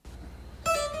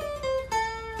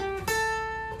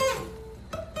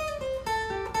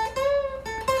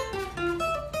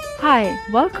Hi,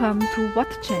 welcome to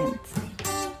What Chance.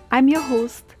 I'm your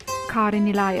host, Karin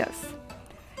Elias.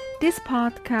 This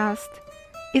podcast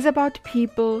is about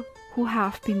people who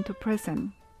have been to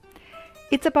prison.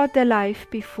 It's about their life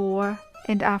before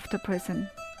and after prison.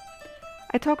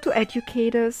 I talk to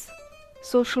educators,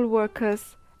 social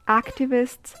workers,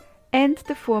 activists, and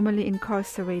the formerly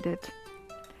incarcerated.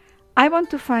 I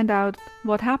want to find out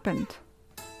what happened.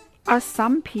 Are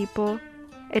some people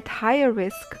at higher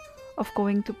risk of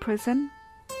going to prison?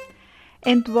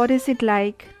 And what is it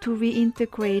like to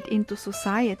reintegrate into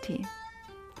society?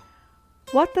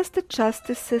 What does the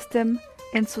justice system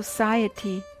and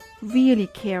society really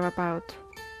care about?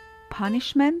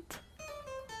 Punishment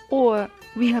or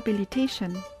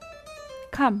rehabilitation?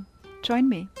 Come, join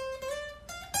me.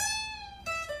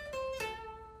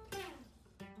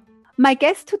 My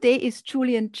guest today is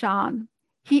Julian Chan.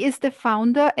 He is the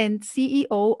founder and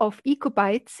CEO of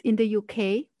Ecobytes in the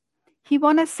UK. He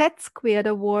won a Z Squared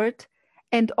Award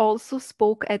and also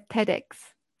spoke at TEDx.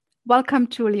 Welcome,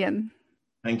 Julian.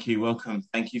 Thank you. Welcome.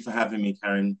 Thank you for having me,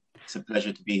 Karen. It's a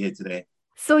pleasure to be here today.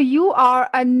 So you are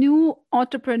a new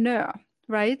entrepreneur,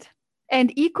 right?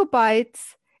 And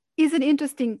Ecobytes is an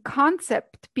interesting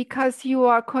concept because you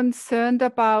are concerned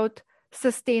about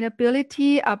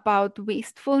sustainability, about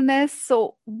wastefulness.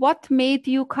 So what made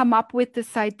you come up with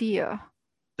this idea?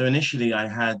 So initially I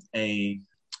had an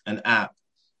app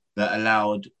that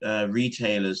allowed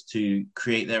retailers to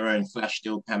create their own flash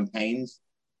deal campaigns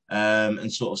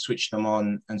and sort of switch them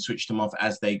on and switch them off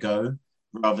as they go,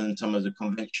 rather than some of the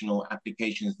conventional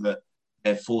applications that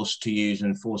they're forced to use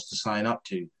and forced to sign up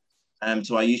to.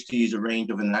 So I used to use a range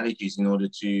of analogies in order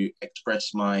to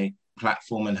express my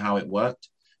platform and how it worked.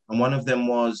 And one of them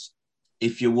was,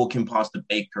 if you're walking past a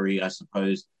bakery, I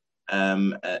suppose,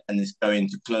 and it's going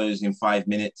to close in 5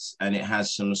 minutes and it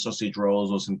has some sausage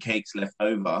rolls or some cakes left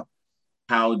over,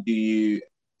 how do you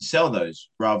sell those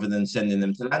rather than sending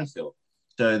them to landfill?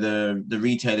 So the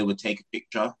retailer would take a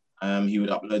picture, he would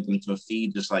upload them to a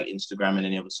feed, just like Instagram and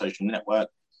any other social network,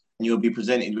 and you'll be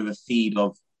presented with a feed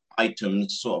of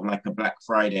items, sort of like a Black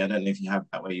Friday. I don't know if you have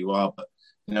that where you are, but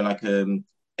like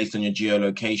based on your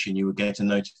geolocation, you would get a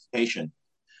notification.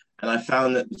 And I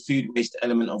found that the food waste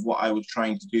element of what I was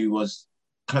trying to do was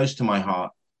close to my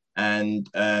heart, and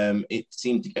it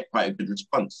seemed to get quite a good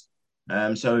response.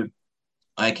 So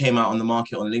I came out on the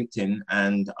market on LinkedIn,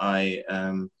 and I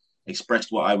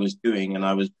expressed what I was doing, and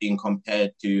I was being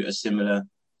compared to a similar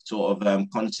sort of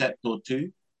concept or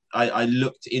two. I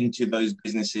looked into those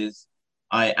businesses,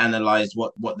 I analyzed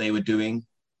what they were doing,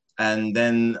 and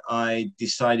then I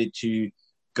decided to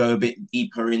go a bit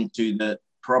deeper into the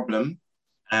problem,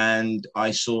 and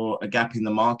I saw a gap in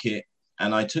the market,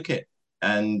 and I took it,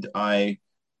 and I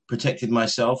protected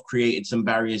myself, created some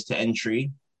barriers to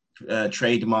entry,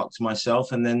 trademarked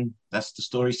myself, and then that's the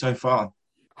story so far.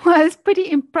 Well, it's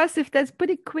pretty impressive. That's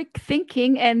pretty quick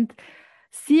thinking and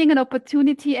seeing an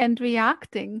opportunity and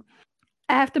reacting.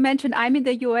 I have to mention, I'm in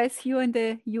the US, you're in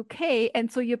the UK, and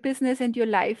so your business and your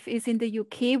life is in the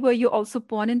UK. Were you also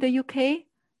born in the UK?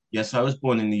 Yes, I was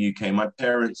born in the UK. My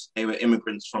parents, they were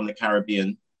immigrants from the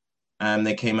Caribbean, and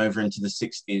they came over into the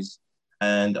 60s,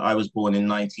 and I was born in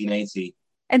 1980.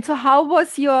 And so how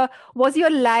was your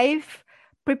life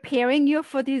preparing you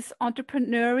for this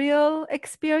entrepreneurial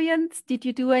experience? Did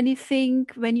you do anything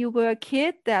when you were a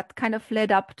kid that kind of led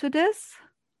up to this?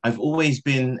 I've always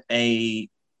been a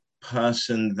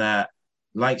person that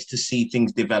likes to see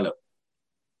things develop.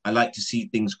 I like to see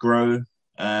things grow.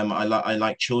 I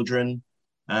like children.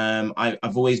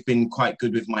 I've always been quite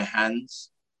good with my hands.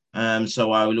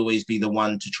 So I will always be the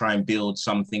one to try and build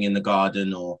something in the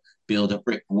garden or build a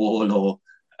brick wall, or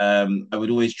I would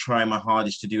always try my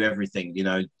hardest to do everything,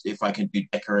 if I could do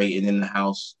decorating in the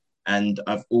house. And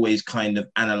I've always kind of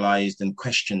analyzed and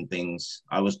questioned things.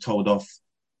 I was told off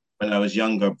when I was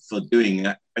younger for doing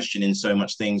that, questioning so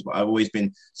much things, but I've always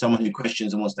been someone who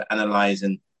questions and wants to analyze,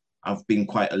 and I've been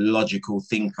quite a logical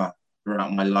thinker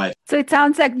throughout my life. So it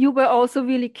sounds like you were also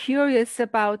really curious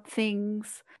about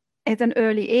things at an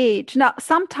early age. Now,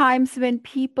 sometimes when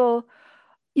people,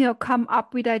 come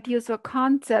up with ideas or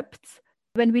concepts,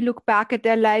 when we look back at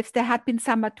their lives, there had been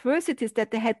some adversities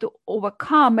that they had to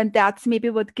overcome, and that's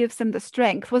maybe what gives them the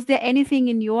strength. Was there anything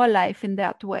in your life in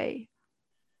that way?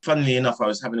 Funnily enough, I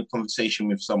was having a conversation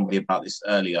with somebody about this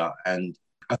earlier, and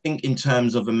I think in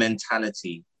terms of a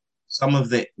mentality, some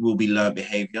of it will be learned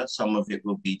behavior, some of it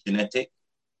will be genetic.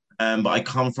 But I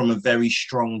come from a very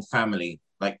strong family,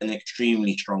 like an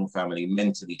extremely strong family,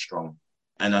 mentally strong.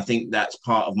 And I think that's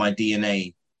part of my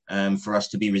DNA, for us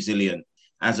to be resilient.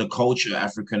 As a culture,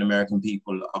 African American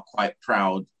people are quite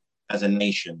proud as a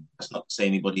nation. That's not to say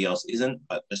anybody else isn't,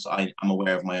 but just I'm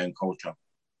aware of my own culture.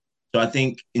 So I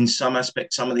think in some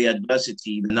aspects, some of the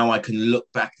adversity, now I can look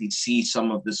back and see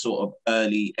some of the sort of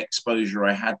early exposure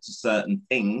I had to certain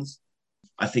things.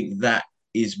 I think that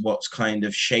is what's kind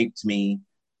of shaped me.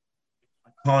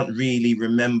 I can't really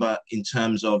remember in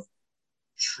terms of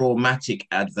traumatic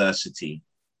adversity,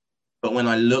 but when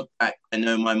I look back, I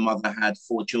know my mother had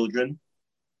 4 children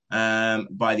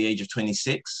by the age of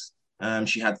 26.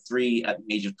 She had 3 at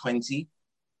the age of 20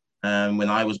 when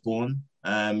I was born.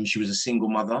 She was a single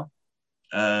mother.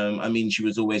 I mean, she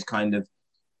was always kind of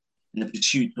in the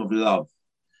pursuit of love.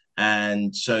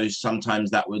 And so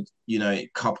sometimes that would,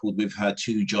 coupled with her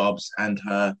 2 jobs and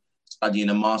her studying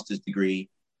a master's degree,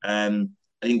 I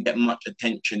didn't get much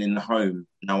attention in the home.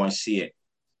 Now I see it.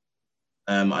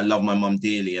 I love my mum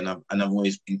dearly, and I've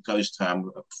always been close to her.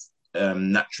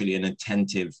 I'm naturally an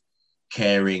attentive,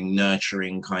 caring,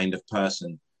 nurturing kind of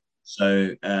person.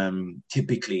 So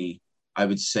typically, I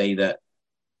would say that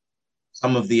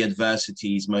some of the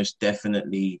adversities most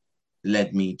definitely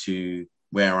led me to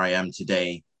where I am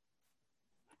today.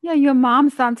 Yeah, your mom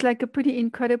sounds like a pretty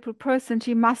incredible person.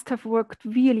 She must have worked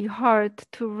really hard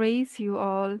to raise you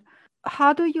all.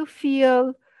 How do you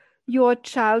feel your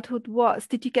childhood was?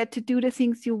 Did you get to do the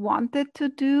things you wanted to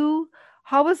do?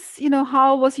 How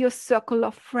was your circle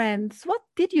of friends? What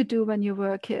did you do when you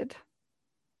were a kid?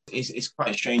 It's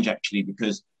quite strange actually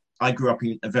because I grew up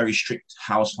in a very strict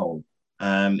household.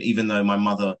 Even though my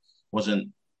mother wasn't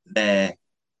there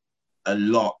a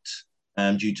lot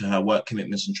due to her work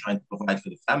commitments and trying to provide for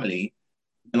the family,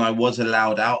 when I was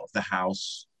allowed out of the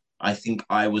house, I think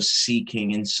I was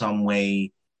seeking in some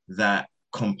way that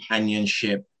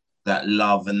companionship, that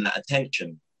love, and that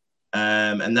attention.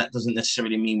 And that doesn't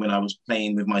necessarily mean when I was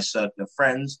playing with my circle of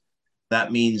friends.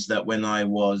 That means that when I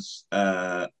was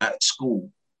at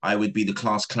school, I would be the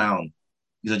class clown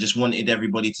because I just wanted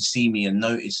everybody to see me and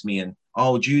notice me and,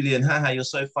 oh, Julian, haha, you're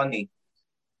so funny.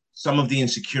 Some of the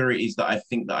insecurities that I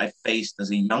think that I faced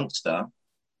as a youngster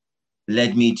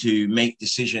led me to make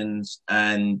decisions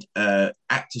and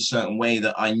act a certain way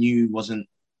that I knew wasn't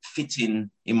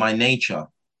fitting in my nature.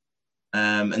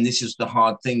 And this is the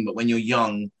hard thing, but when you're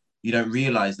young, you don't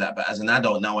realize that. But as an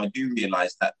adult now, I do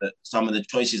realize that some of the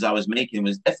choices I was making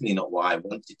was definitely not what I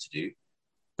wanted to do.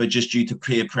 But just due to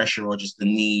peer pressure or just the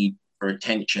need for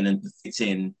attention and to fit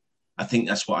in, I think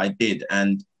that's what I did.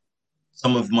 And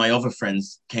some of my other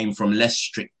friends came from less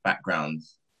strict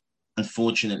backgrounds.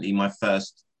 Unfortunately, my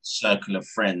first circle of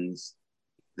friends,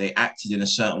 they acted in a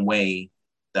certain way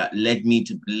that led me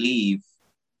to believe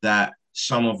that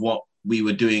some of what we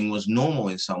were doing was normal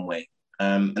in some way.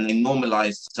 And they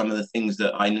normalized some of the things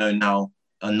that I know now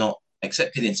are not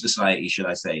accepted in society, should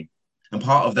I say. And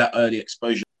part of that early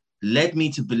exposure led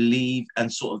me to believe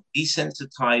and sort of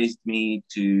desensitized me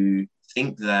to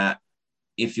think that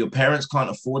if your parents can't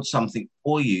afford something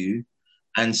for you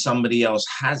and somebody else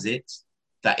has it,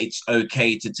 that it's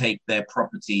okay to take their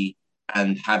property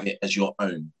and have it as your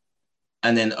own.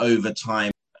 And then over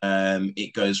time,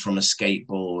 it goes from a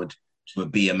skateboard to a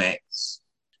BMX,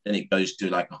 then it goes to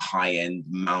like a high-end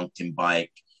mountain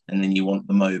bike, and then you want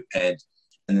the moped,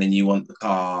 and then you want the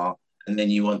car, and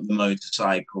then you want the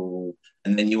motorcycle,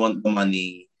 and then you want the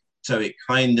money. So it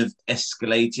kind of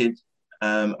escalated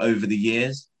over the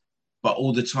years, but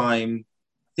all the time,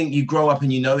 I think you grow up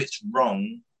and you know it's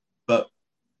wrong, but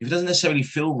if it doesn't necessarily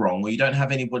feel wrong, or you don't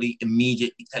have anybody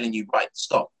immediately telling you, right,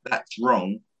 stop, that's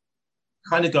wrong,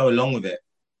 kind of go along with it.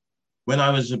 When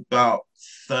I was about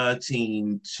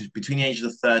 13, between the ages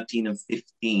of 13 and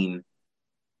 15,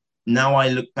 now I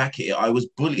look back at it, I was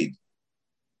bullied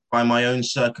by my own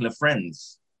circle of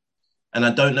friends. And I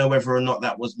don't know whether or not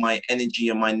that was my energy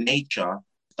and my nature.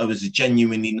 I was a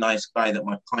genuinely nice guy that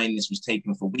my kindness was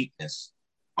taken for weakness.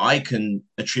 I can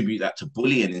attribute that to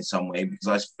bullying in some way because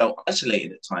I felt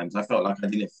isolated at times. I felt like I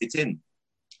didn't fit in.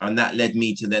 And that led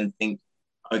me to then think,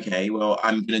 okay, well,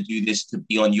 I'm going to do this to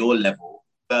be on your level.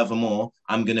 Furthermore,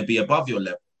 I'm going to be above your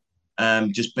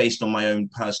level, just based on my own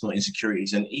personal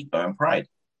insecurities and ego and pride.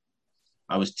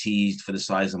 I was teased for the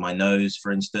size of my nose,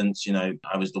 for instance.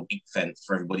 I was the weak fence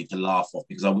for everybody to laugh off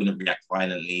because I wouldn't react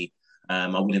violently. I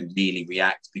wouldn't really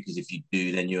react because if you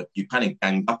do, then you're kind of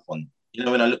ganged up on.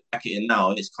 When I look back at it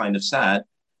now, it's kind of sad,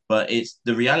 but it's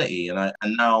the reality.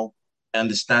 And now I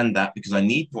understand that because I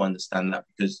need to understand that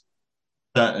because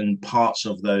certain parts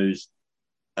of those,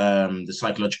 the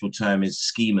psychological term is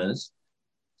schemas.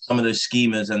 Some of those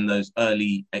schemas and those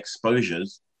early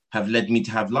exposures have led me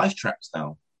to have life traps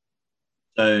now.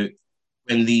 So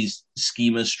when these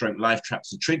schemas stroke life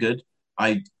traps are triggered,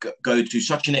 I go to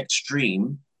such an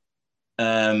extreme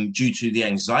due to the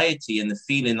anxiety and the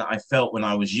feeling that I felt when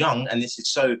I was young. And this is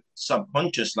so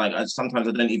subconscious, like sometimes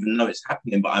I don't even know it's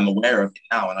happening, but I'm aware of it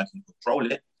now and I can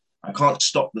control it. I can't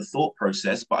stop the thought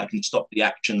process, but I can stop the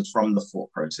actions from the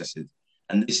thought processes.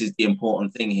 And this is the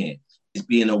important thing here, is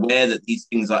being aware that these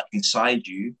things are inside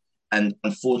you. And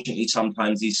unfortunately,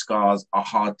 sometimes these scars are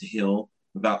hard to heal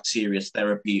without serious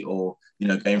therapy or,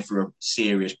 going through a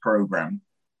serious program,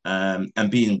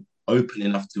 and being open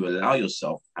enough to allow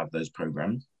yourself to have those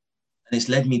programs. And it's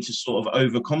led me to sort of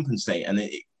overcompensate. And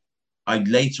I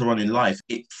later on in life,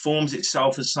 it forms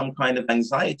itself as some kind of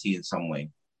anxiety in some way.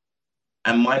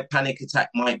 And my panic attack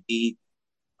might be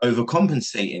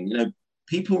overcompensating.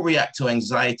 People react to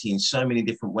anxiety in so many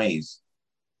different ways.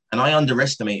 And I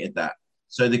underestimated that.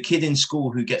 So the kid in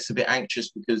school who gets a bit anxious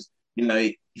because,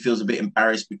 he feels a bit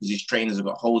embarrassed because his trainers have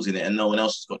got holes in it and no one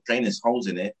else has got trainers holes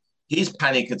in it. His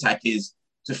panic attack is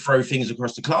to throw things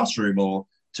across the classroom or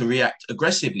to react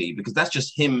aggressively, because that's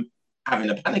just him having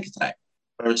a panic attack.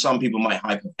 Whereas some people might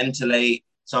hyperventilate,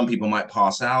 some people might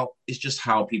pass out. It's just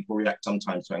how people react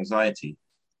sometimes to anxiety.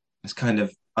 It's kind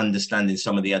of understanding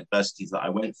some of the adversities that I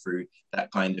went through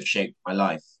that kind of shaped my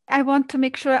life. I want to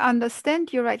make sure I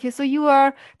understand you right here. So you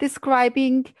are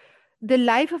describing the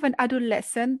life of an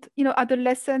adolescent.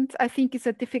 Adolescent, I think, is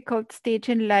a difficult stage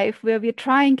in life where we're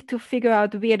trying to figure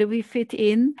out where do we fit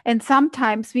in. And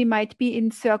sometimes we might be in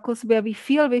circles where we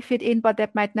feel we fit in, but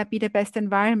that might not be the best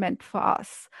environment for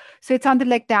us. So it sounded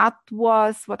like that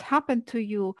was what happened to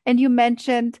you. And you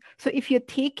mentioned, so if you're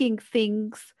taking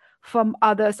things from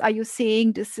others, are you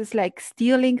saying this is like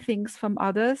stealing things from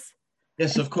others?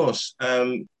 Yes, of course.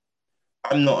 I'm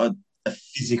not a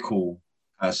physical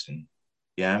person.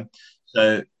 Yeah.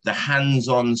 So the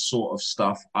hands-on sort of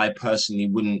stuff, I personally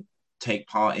wouldn't take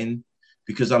part in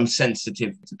because I'm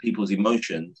sensitive to people's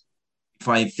emotions. If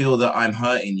I feel that I'm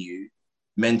hurting you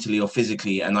mentally or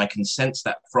physically, and I can sense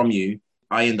that from you,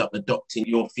 I end up adopting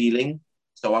your feeling.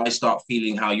 So I start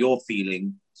feeling how you're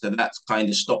feeling. So that kind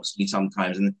of stops me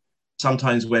sometimes. And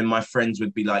sometimes when my friends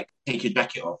would be like, take your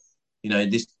jacket off,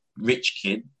 this rich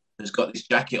kid has got this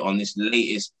jacket on, this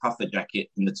latest puffer jacket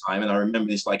in the time. And I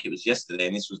remember this like it was yesterday.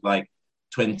 And this was like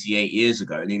 28 years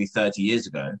ago, nearly 30 years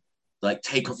ago. Like,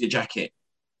 take off your jacket.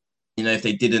 If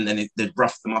they didn't, then they'd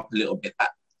rough them up a little bit. That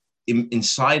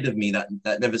inside of me,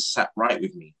 that never sat right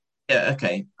with me. Yeah,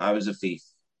 okay, I was a thief.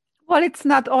 Well, it's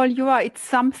not all you are. It's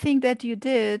something that you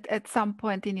did at some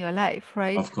point in your life,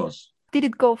 right? Of course. Did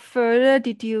it go further?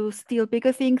 Did you steal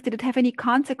bigger things? Did it have any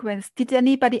consequence? Did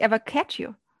anybody ever catch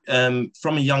you?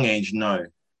 From a young age, no.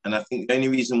 And I think the only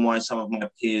reason why some of my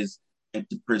peers went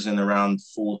to prison around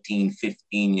 14,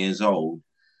 15 years old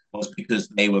was because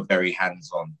they were very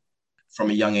hands-on. From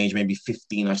a young age, maybe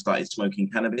 15, I started smoking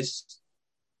cannabis.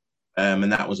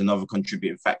 And that was another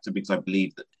contributing factor, because I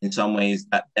believe that in some ways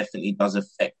that definitely does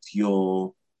affect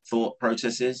your thought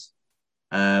processes.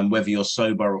 Whether you're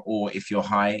sober or if you're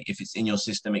high, if it's in your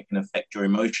system, it can affect your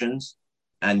emotions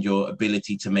and your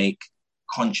ability to make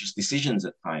conscious decisions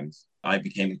at times. I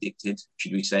became addicted,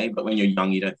 should we say, but when you're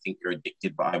young, you don't think you're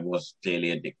addicted, but I was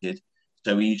clearly addicted.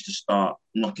 So we used to start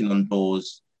knocking on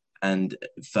doors. And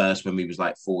first, when we was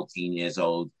like 14 years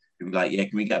old, we'd be like, yeah,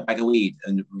 can we get a bag of weed?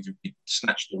 And we'd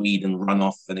snatch the weed and run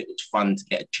off. And it was fun to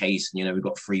get a chase. And, we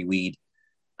got free weed.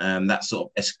 That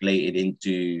sort of escalated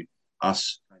into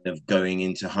us kind of going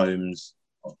into homes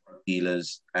of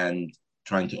dealers and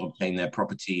trying to obtain their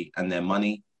property and their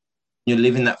money. You're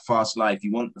living that fast life.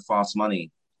 You want the fast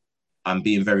money. I'm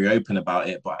being very open about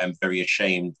it, but I'm very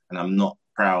ashamed and I'm not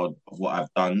proud of what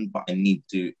I've done, but I need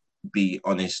to be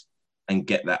honest and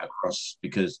get that across,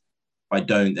 because if I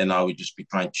don't, then I would just be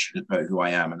trying to sugarcoat who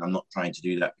I am. And I'm not trying to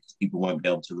do that because people won't be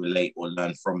able to relate or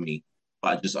learn from me.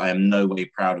 But I am no way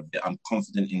proud of it. I'm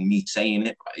confident in me saying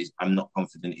it, but I'm not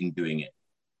confident in doing it.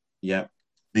 Yeah.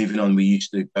 Moving on, we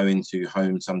used to go into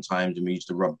homes sometimes and we used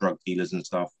to rob drug dealers and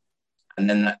stuff. And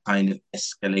then that kind of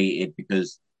escalated,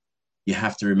 because you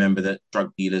have to remember that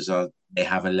drug dealers they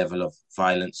have a level of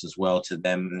violence as well to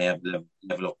them, and they have a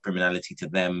level of criminality to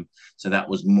them. So that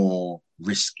was more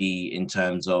risky in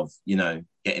terms of,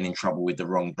 getting in trouble with the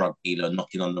wrong drug dealer,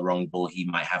 knocking on the wrong door. He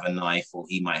might have a knife or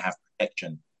he might have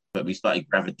protection. But we started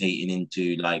gravitating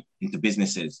into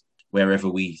businesses. Wherever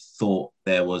we thought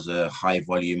there was a high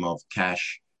volume of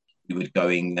cash, we would go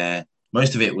in there.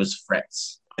 Most of it was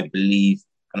threats, I believe,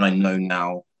 and I know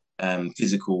now,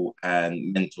 physical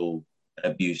and mental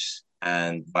abuse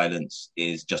and violence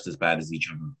is just as bad as each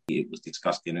other. It was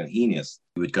disgusting and heinous.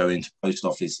 We would go into post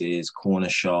offices, corner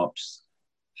shops,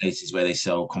 places where they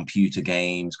sell computer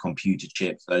games, computer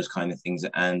chips, those kind of things.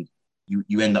 And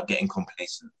you end up getting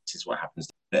complacent. This is what happens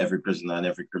to every prisoner and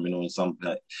every criminal. In some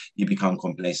you become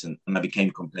complacent, and I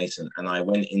became complacent, and I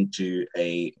went into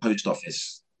a post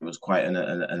office. It was quite an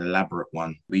elaborate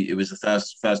one. It was the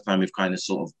first time we've kind of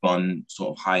sort of gone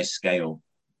sort of high scale.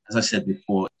 As I said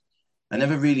before, I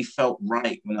never really felt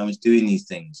right when I was doing these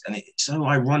things, and it's so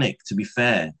ironic, to be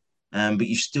fair. But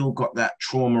you've still got that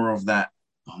trauma of that.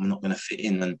 Oh, I'm not going to fit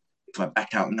in, and if I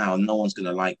back out now, no one's going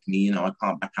to like me. You know, I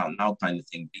can't back out now, kind of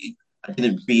thing. But I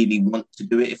didn't really want to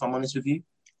do it, if I'm honest with you.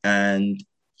 And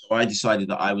so I decided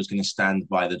that I was going to stand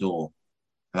by the door,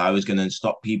 and I was going to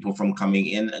stop people from coming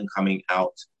in and coming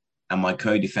out. And my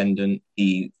co-defendant,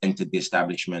 he entered the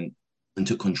establishment and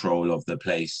took control of the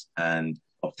place and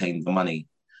obtained the money.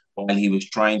 While he was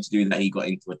trying to do that, he got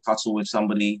into a tussle with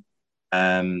somebody.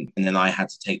 And then I had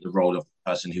to take the role of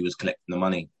the person who was collecting the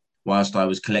money. Whilst I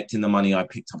was collecting the money, I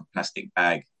picked up a plastic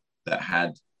bag that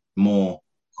had more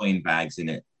coin bags in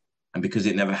it. And because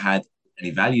it never had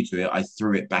any value to it, I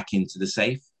threw it back into the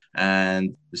safe.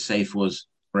 And the safe was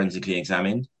forensically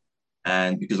examined.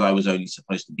 And because I was only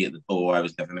supposed to be at the door, I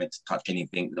was never meant to touch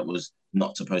anything that was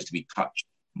not supposed to be touched.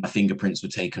 My fingerprints were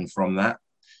taken from that.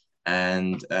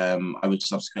 And I was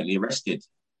subsequently arrested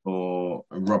for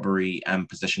robbery and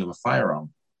possession of a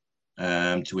firearm,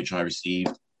 to which I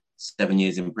received 7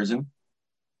 years in prison.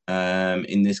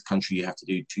 In this country, you have to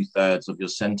do 2/3 of your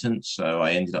sentence. So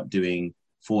I ended up doing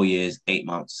 4 years, 8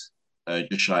 months,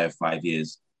 just shy of 5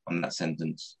 years on that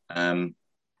sentence.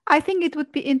 I think it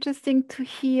would be interesting to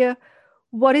hear,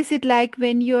 what is it like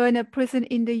when you're in a prison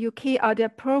in the UK? Are there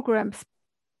programs?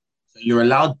 So you're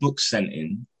allowed books sent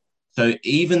in. So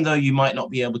even though you might not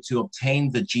be able to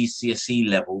obtain the GCSE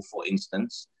level, for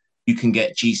instance, you can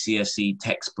get GCSE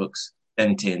textbooks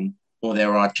sent in, or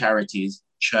there are charities,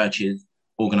 churches,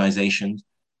 organizations.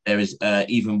 There is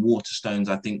even Waterstones,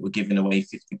 I think, were giving away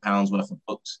 £50 worth of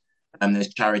books. And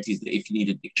there's charities that if you need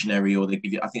a dictionary, or they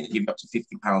give you, I think they give you up to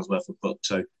 £50 worth of books.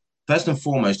 So first and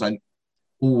foremost, I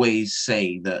always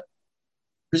say that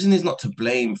prison is not to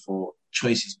blame for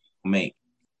choices people make.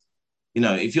 You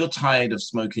know, if you're tired of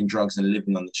smoking drugs and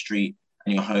living on the street,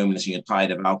 and you're homeless and you're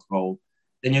tired of alcohol,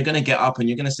 then you're going to get up and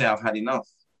you're going to say, I've had enough.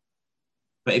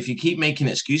 But if you keep making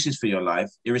excuses for your life,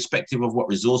 irrespective of what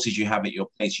resources you have at your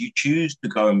place, you choose to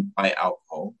go and buy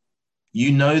alcohol.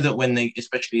 You know that when they,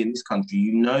 especially in this country,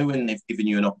 you know when they've given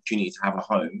you an opportunity to have a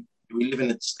home. We live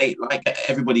in a state like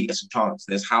everybody gets a chance.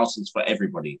 There's houses for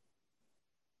everybody.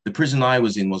 The prison I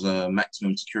was in was a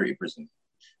maximum security prison.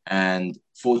 And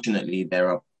fortunately, there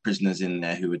are prisoners in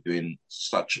there who are doing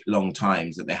such long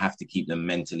times that they have to keep them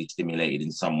mentally stimulated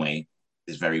in some way.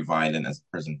 It's very violent as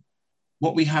a prison.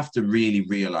 What we have to really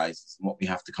realize, what we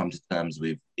have to come to terms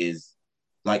with, is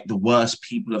like the worst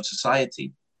people of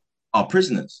society are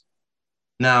prisoners.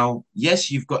 Now,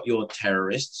 yes, you've got your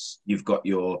terrorists, you've got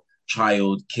your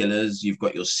child killers, you've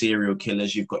got your serial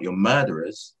killers, you've got your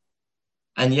murderers.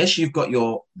 And yes, you've got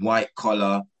your white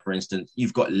collar, for instance,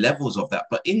 you've got levels of that.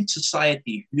 But in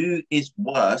society, who is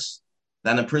worse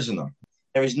than a prisoner?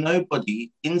 There is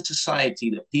nobody in society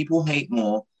that people hate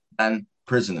more than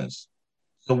prisoners.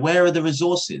 So where are the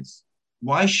resources?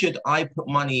 Why should I put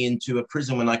money into a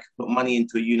prison when I could put money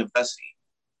into a university?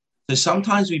 So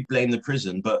sometimes we blame the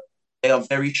prison, but they are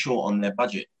very short on their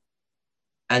budget.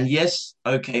 And yes,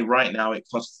 okay, right now it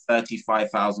costs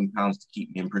 £35,000 to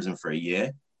keep me in prison for a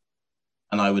year.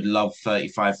 And I would love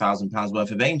 £35,000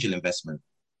 worth of angel investment.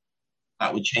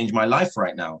 That would change my life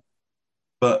right now.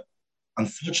 But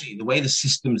unfortunately, the way the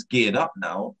system's geared up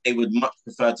now, they would much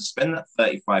prefer to spend that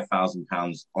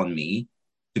 £35,000 on me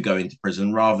to go into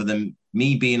prison, rather than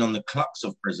me being on the crux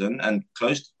of prison and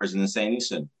close to prison and saying,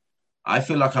 listen, I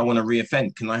feel like I want to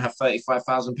reoffend. Can I have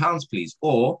 £35,000, please?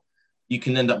 Or you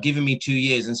can end up giving me 2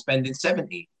 years and spending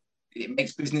 70. It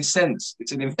makes business sense.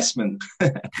 It's an investment,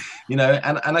 you know,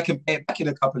 and I can pay it back in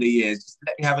a couple of years. Just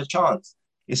let me have a chance.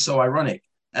 It's so ironic.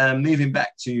 Moving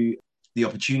back to the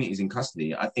opportunities in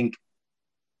custody, I think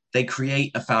they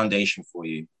create a foundation for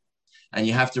you. And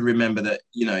you have to remember that,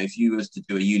 you know, if you was to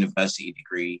do a university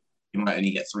degree, you might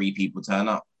only get 3 people turn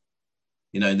up.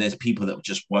 You know, there's people that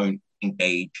just won't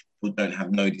engage, or don't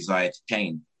have no desire to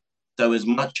change. So as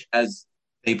much as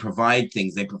they provide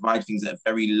things at a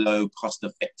very low cost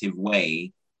effective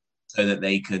way, so that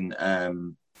they can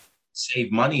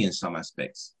save money in some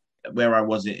aspects. Where I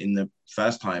was in the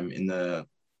first time in the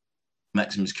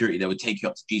maximum security, they would take you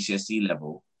up to GCSE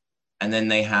level, and then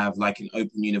they have like an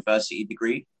open university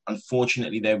degree.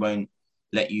 Unfortunately, they won't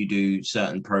let you do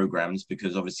certain programs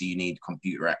because obviously you need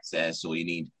computer access, or you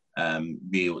need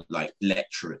real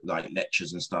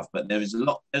lectures and stuff. But there's a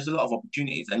lot of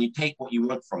opportunities, and you take what you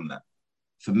want from that.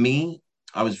 For me,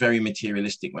 I was very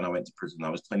materialistic when I went to prison. I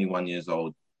was 21 years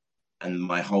old, and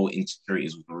my whole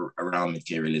insecurities were around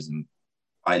materialism.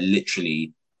 I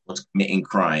literally was committing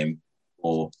crime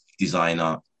for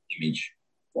designer image.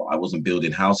 Well, I wasn't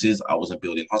building houses. I wasn't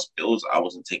building hospitals. I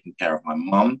wasn't taking care of my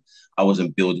mum. I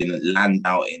wasn't building land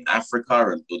out in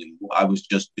Africa and building. I was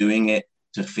just doing it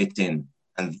to fit in.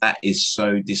 And that is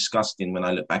so disgusting when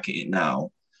I look back at it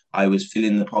now. I was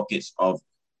filling the pockets of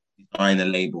designer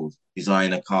labels,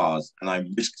 designer cars, and I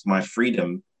risked my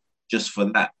freedom just for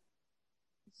that.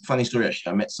 Funny story,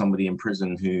 actually. I met somebody in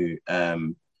prison who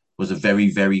was a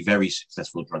very, very, very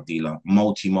successful drug dealer,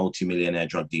 multi-millionaire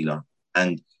drug dealer.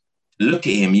 And look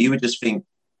at him, you would just think,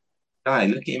 guy,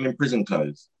 look at him in prison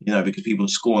clothes, because people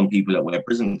scorn people that wear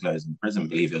prison clothes in prison,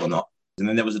 believe it or not. And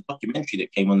then there was a documentary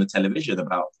that came on the television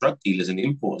about drug dealers and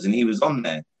imports, and he was on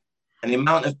there. And the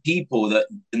amount of people that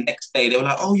the next day they were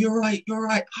like, "Oh, you're right.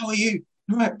 How are you?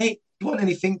 You're right, mate. Do you want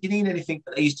anything? Do you need anything?"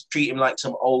 But they used to treat him like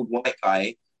some old white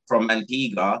guy from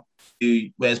Antigua who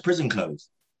wears prison clothes.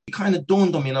 It kind of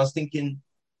dawned on me, and I was thinking,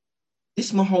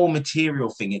 this whole material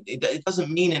thing, it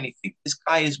doesn't mean anything. This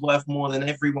guy is worth more than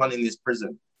everyone in this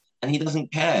prison, and he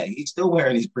doesn't care. He's still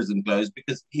wearing his prison clothes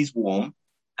because he's warm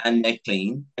and they're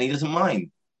clean, and he doesn't mind.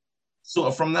 Sort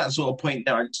of from that sort of point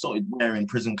there, I started wearing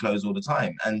prison clothes all the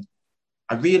time, and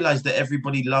I realized that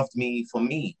everybody loved me for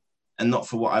me and not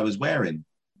for what I was wearing.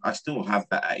 I still have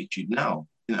that attitude now.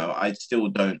 I still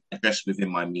don't dress within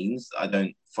my means. I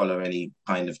don't follow any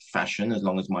kind of fashion as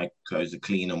long as my clothes are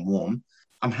clean and warm.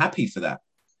 I'm happy for that.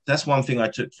 That's one thing I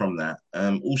took from that.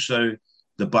 Also,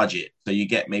 the budget. So you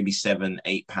get maybe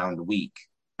 £7-8 a week.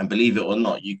 And believe it or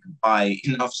not, you can buy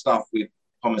enough stuff with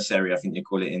commissary, I think they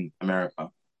call it in America.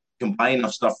 You can buy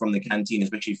enough stuff from the canteen,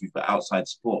 especially if you've got outside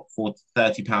support, for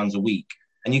 £30 a week.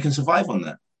 And you can survive on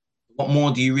that. What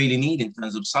more do you really need in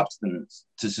terms of substance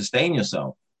to sustain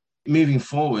yourself? Moving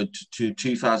forward to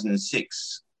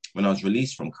 2006, when I was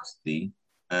released from custody,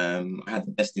 I had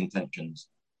the best intentions.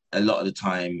 A lot of the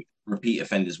time, repeat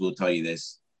offenders will tell you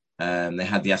this. They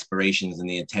had the aspirations and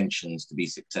the intentions to be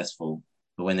successful,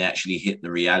 but when they actually hit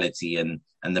the reality and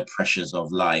the pressures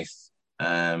of life,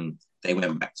 they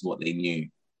went back to what they knew.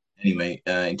 Anyway,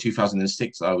 in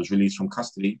 2006, I was released from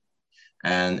custody.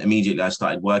 And immediately I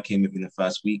started working. Within the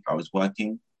first week, I was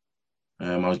working.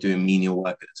 I was doing menial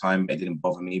work at the time, but it didn't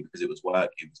bother me because it was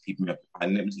work. It was keeping me occupied,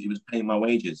 and it was paying my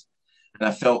wages. And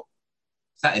I felt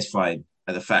satisfied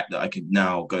by the fact that I could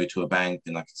now go to a bank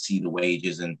and I could see the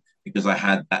wages. And because I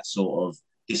had that sort of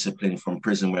discipline from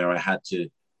prison where I had to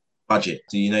budget.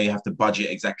 So, you have to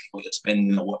budget exactly what you're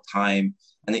spending at what time.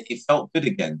 And it felt good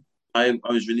again. I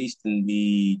was released in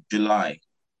the July.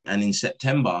 And in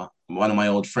September, one of my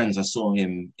old friends, I saw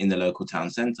him in the local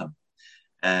town centre.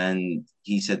 And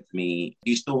he said to me,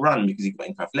 "Do you still run?" Because he got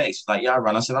into athletics. He's like, "Yeah, I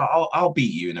run." I said, I'll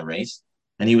beat you in a race.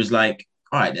 And he was like,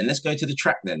 "All right, then let's go to the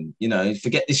track then.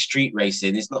 Forget this street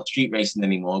racing. It's not street racing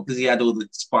anymore," because he had all the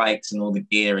spikes and all the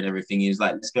gear and everything. He was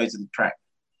like, "Let's go to the track."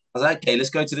 I was like, "Okay,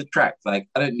 let's go to the track. Like,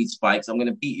 I don't need spikes. I'm going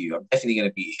to beat you. I'm definitely going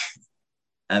to beat you."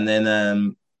 And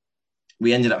then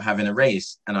we ended up having a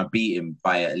race, and I beat him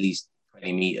by at least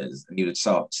 20 meters, and he was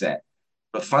so upset.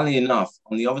 But funnily enough,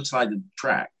 on the other side of the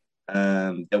track,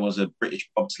 there was a British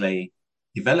bobsleigh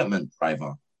development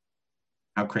driver.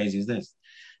 How crazy is this?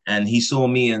 And he saw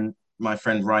me and my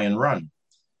friend Ryan run.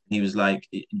 He was like,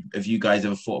 "Have you guys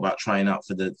ever thought about trying out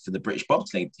for the British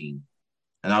bobsleigh team?"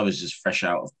 And I was just fresh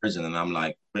out of prison, and I'm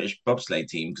like, "British bobsleigh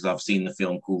team?" Because I've seen the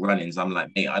film Cool Runnings. I'm like,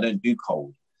 "Mate, I don't do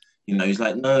cold." He's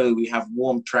like, "No, we have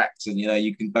warm tracks, and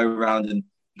you can go around." And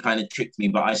he kind of tricked me,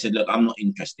 but I said, "Look, I'm not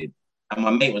interested." And my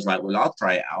mate was like, "Well, I'll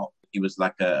try it out." He was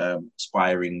like a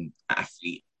aspiring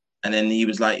athlete. And then he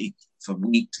was like, for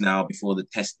weeks now before the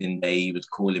testing day, he was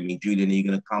calling me, "Julian, are you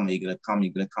going to come? Are you going to come? Are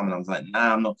you going to come?" And I was like,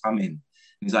 "Nah, I'm not coming." And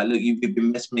he's like, "Look, you've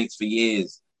been messmates for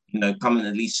years. Come and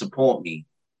at least support me.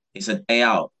 It's a day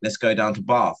out. Let's go down to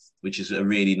Bath," which is a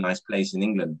really nice place in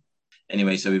England.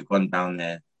 Anyway, so we've gone down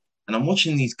there. And I'm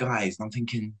watching these guys and I'm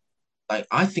thinking, like,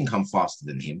 I think I'm faster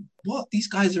than him. What? These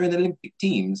guys are in Olympic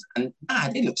teams and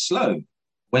they look slow.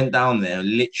 Went down there,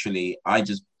 literally, I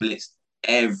just blitzed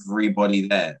everybody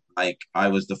there. Like, I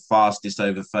was the fastest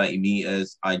over 30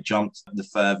 meters. I jumped the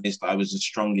furthest. I was the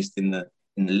strongest in the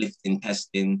lifting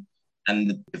testing. And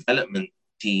the development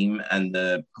team and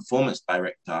the performance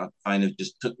director kind of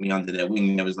just took me under their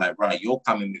wing. They was like, "Right, you're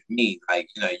coming with me. Like,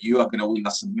 you are going to win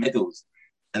us some medals."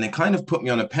 And they kind of put me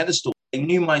on a pedestal. They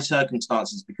knew my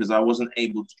circumstances because I wasn't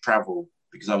able to travel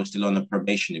because I was still on a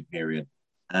probationary period.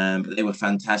 But they were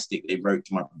fantastic. They wrote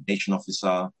to my probation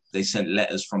officer. They sent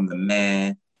letters from the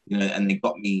mayor. and they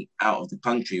got me out of the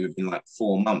country within like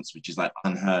 4 months, which is like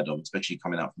unheard of, especially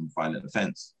coming out from violent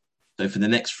offence. So for the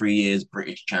next 3 years,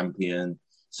 British champion,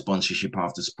 sponsorship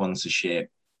after sponsorship,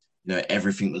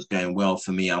 everything was going well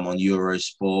for me. I'm on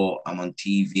Eurosport, I'm on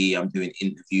TV, I'm doing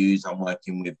interviews, I'm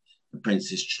working with the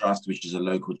Prince's Trust, which is a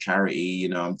local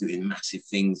charity. I'm doing massive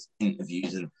things,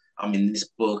 interviews, and I'm in this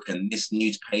book and this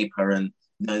newspaper, and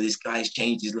this guy's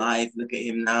changed his life. Look at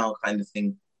him now, kind of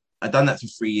thing. I'd done that for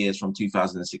 3 years, from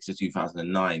 2006 to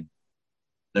 2009.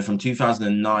 So from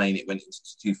 2009, it went into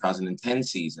the 2010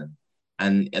 season.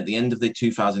 And at the end of the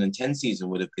 2010 season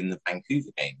would have been the Vancouver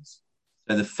Games.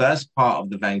 So the first part of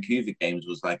the Vancouver Games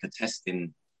was like a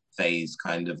testing phase,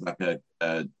 kind of like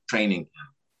a training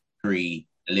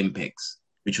pre-Olympics,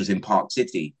 which was in Park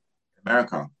City,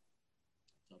 America.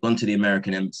 I've gone to the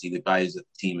American embassy. The guys at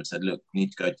the team have said, look, we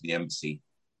need to go to the embassy,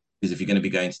 because if you're going to be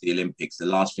going to the Olympics, the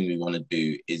last thing we want to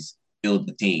do is build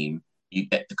the team, you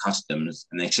get to customs,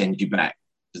 and they send you back.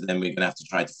 Because then we're going to have to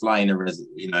try to fly in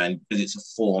and because it's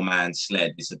a 4-man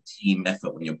sled, it's a team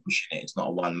effort when you're pushing it. It's not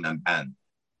a 1-man band.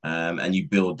 And you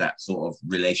build that sort of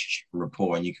relationship and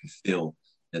rapport, and you can feel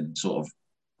the sort of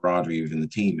camaraderie within the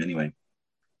team anyway.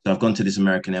 So I've gone to this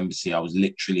American embassy. I was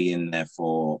literally in there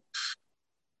for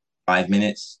 5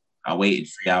 minutes. I waited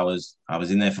 3 hours. I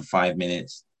was in there for 5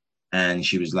 minutes. And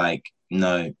she was like,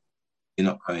 no, you're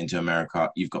not going to America.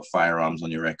 You've got firearms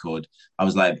on your record. I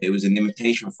was like, it was an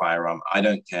imitation firearm. I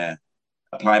don't care.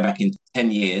 Apply back in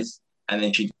 10 years. And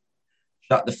then she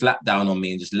shut the flap down on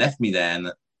me and just left me there.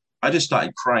 And I just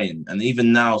started crying. And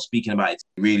even now, speaking about it,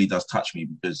 it really does touch me,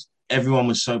 because everyone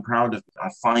was so proud of me. I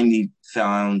finally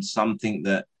found something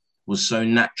that was so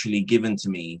naturally given to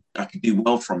me. I could do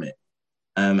well from it.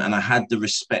 And I had the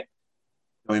respect,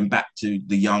 going back to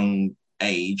the young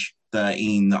age,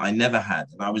 13, that I never had.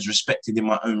 And I was respected in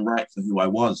my own right for who I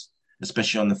was,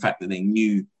 especially on the fact that they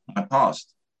knew my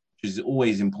past, which is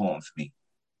always important for me.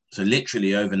 So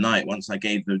literally overnight, once I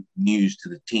gave the news to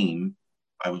the team,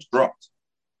 I was dropped.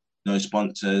 No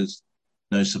sponsors,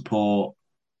 no support.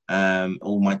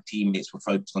 All my teammates were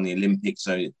focused on the Olympics,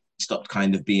 so it stopped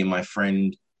kind of being my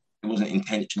friend. It wasn't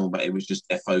intentional, but it was just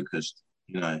they're focused,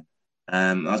 I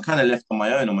was kind of left on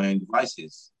my own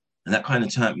devices. And that kind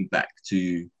of turned me back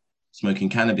to smoking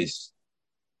cannabis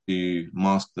to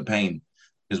mask the pain.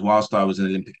 Because whilst I was an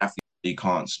Olympic athlete, you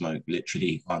can't smoke,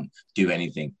 literally, you can't do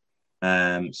anything.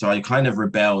 So I kind of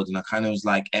rebelled, and I kind of was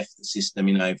like, F the system,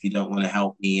 if you don't want to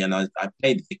help me. And I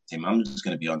played the victim. I'm just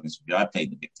going to be honest with you. I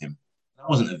played the victim. I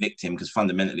wasn't a victim, because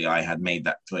fundamentally I had made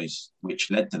that choice,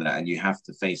 which led to that. And you have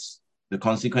to face the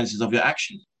consequences of your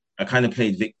actions. I kind of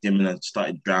played victim, and I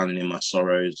started drowning in my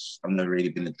sorrows. I've never really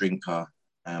been a drinker.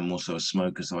 I'm also a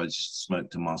smoker, so I just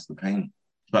smoked to mask the pain.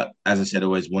 But as I said, I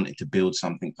always wanted to build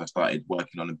something. So I started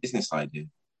working on a business idea.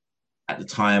 At the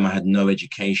time, I had no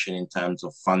education in terms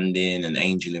of funding and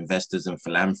angel investors and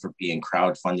philanthropy and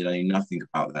crowdfunding. I knew nothing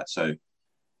about that. So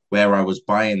where I was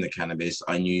buying the cannabis,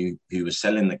 I knew who was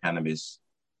selling the cannabis.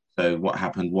 So what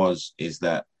happened is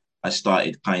that I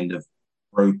started kind of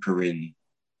brokering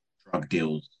drug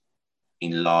deals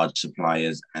in large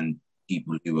suppliers and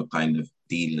people who were kind of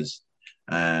dealers.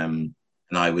 And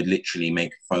I would literally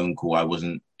make a phone call. I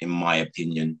wasn't, in my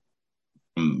opinion,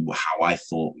 how I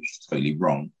thought, which was totally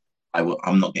wrong.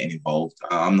 I'm not getting involved.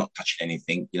 I'm not touching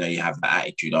anything. You have that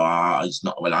attitude. It's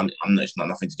not. Well, it's not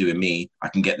nothing to do with me. I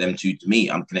can get them to me.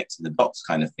 I'm connecting the dots,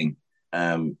 kind of thing.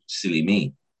 Silly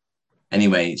me.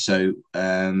 Anyway, so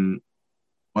one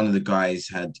of the guys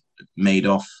had made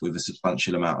off with a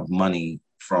substantial amount of money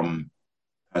from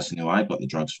the person who I got the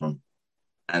drugs from,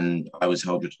 and I was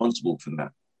held responsible for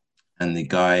that. And the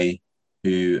guy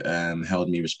who held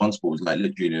me responsible was like,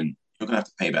 "Look, Julian, you're gonna have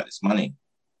to pay back this money."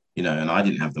 And I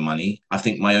didn't have the money. I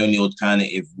think my only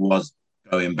alternative was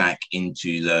going back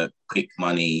into the quick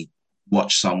money,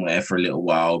 watch somewhere for a little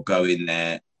while, go in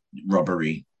there,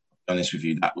 robbery. To be honest with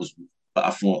you, but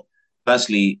I thought,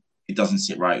 firstly, it doesn't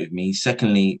sit right with me.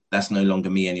 Secondly, that's no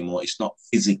longer me anymore. It's not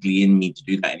physically in me to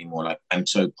do that anymore. Like, I'm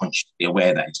so consciously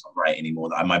aware that it's not right anymore,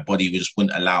 that my body just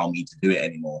wouldn't allow me to do it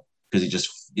anymore, because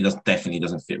definitely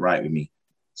doesn't fit right with me.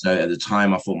 So at the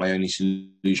time, I thought my only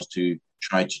solution was to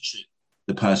try to trick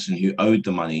the person who owed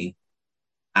the money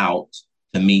out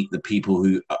to meet the people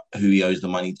who he owes the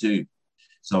money to.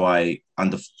 So I,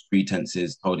 under false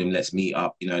pretenses, told him, let's meet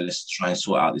up, let's try and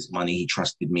sort out this money. He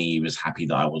trusted me. He was happy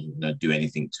that I wasn't going to do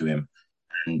anything to him.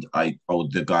 And I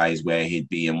told the guys where he'd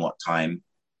be and what time.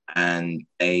 And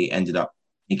they ended up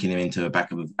taking him into the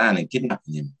back of a van and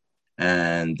kidnapping him.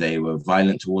 And they were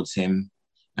violent towards him.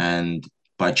 And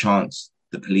by chance,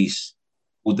 the police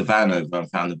pulled the van over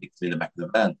and found the victim in the back of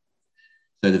the van.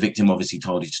 So the victim obviously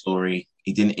told his story,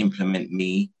 He didn't implement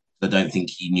me. I don't think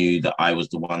he knew that I was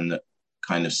the one that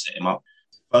kind of set him up.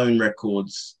 Phone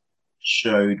records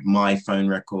showed my phone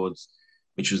records,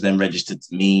 which was then registered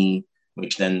to me,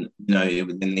 which then,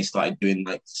 then they started doing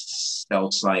like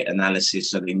cell site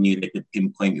analysis. So they knew they could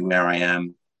pinpoint me where I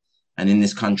am. And in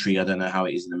this country, I don't know how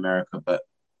it is in America, but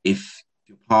if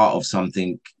you're part of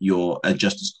something, you're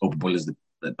just as culpable as the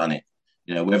people that done it.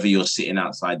 Whether you're sitting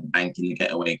outside the bank in the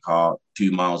getaway car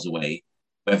 2 miles away,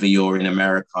 whether you're in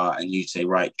America and you say,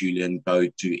 right, Julian, go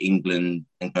to England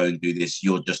and go and do this,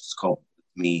 you're just as culpable as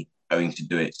me going to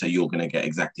do it. So you're going to get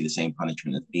exactly the same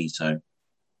punishment as me. So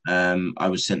I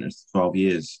was sentenced to 12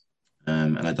 years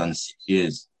and I'd done 6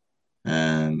 years,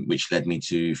 which led me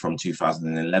to from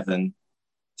 2011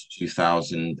 to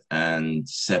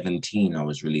 2017, I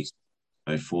was released.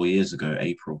 So 4 years ago,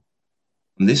 April.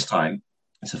 And this time,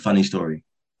 it's a funny story.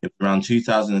 It was around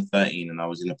 2013 and I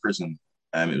was in a prison.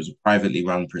 It was a privately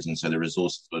run prison, so the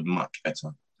resources were much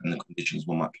better and the conditions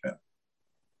were much better.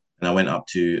 And I went up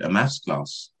to a maths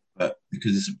class, but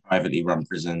because it's a privately run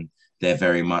prison, they're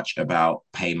very much about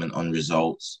payment on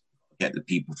results, get the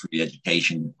people through the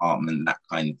education department, that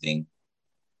kind of thing.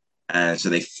 And so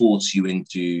they force you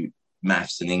into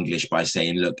maths and English by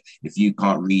saying, look, if you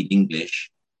can't read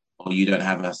English or you don't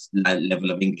have a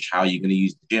level of English, how are you going to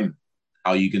use the gym?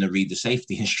 How are you going to read the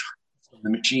safety instructions on the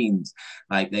machines?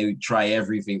 Like they would try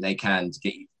everything they can to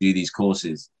get you to do these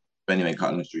courses. But anyway,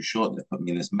 cutting the story short, they put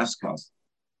me in this maths class.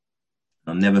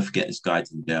 I'll never forget this guy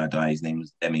to the day I die. His name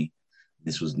was Demi.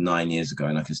 This was 9 years ago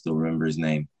and I can still remember his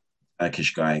name.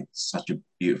 Turkish guy, such a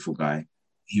beautiful guy.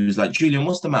 He was like, Julian,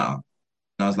 what's the matter?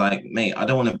 And I was like, mate, I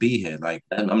don't want to be here. Like,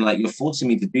 I'm like, you're forcing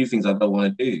me to do things I don't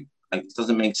want to do. Like, this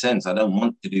doesn't make sense. I don't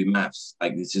want to do maths.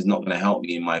 Like, this is not going to help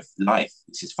me in my life.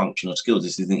 This is functional skills.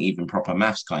 This isn't even proper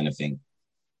maths kind of thing.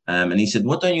 And he said,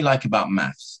 what don't you like about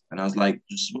maths? And I was like,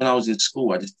 just when I was in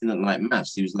school, I just didn't like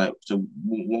maths. He was like, so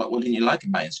what didn't you like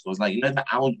about it in school? I was like, the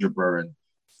algebra and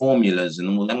formulas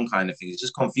and all them kind of things. It's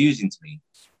just confusing to me.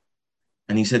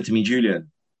 And he said to me,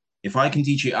 Julian, if I can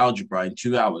teach you algebra in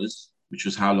 2 hours, which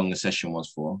was how long the session was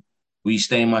for, will you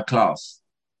stay in my class?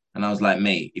 And I was like,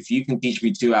 mate, if you can teach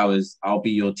me 2 hours, I'll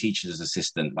be your teacher's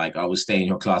assistant. Like I will stay in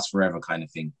your class forever kind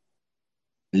of thing.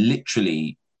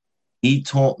 Literally, he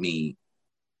taught me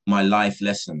my life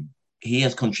lesson. He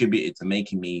has contributed to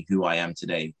making me who I am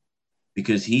today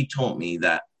because he taught me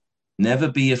that never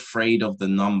be afraid of the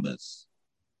numbers.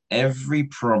 Every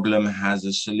problem has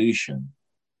a solution.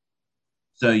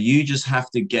 So you just have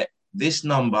to get this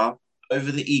number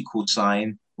over the equal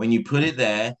sign. When you put it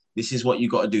there, this is what you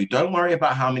got to do. Don't worry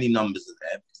about how many numbers are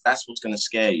there, because that's what's going to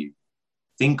scare you.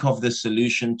 Think of the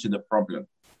solution to the problem.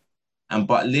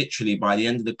 But literally by the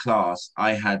end of the class,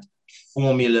 I had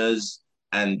formulas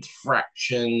and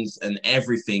fractions and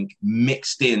everything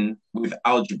mixed in with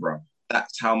algebra.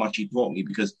 That's how much he taught me,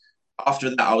 because after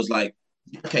that, I was like,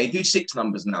 okay, do 6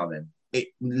 numbers now then. It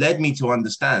led me to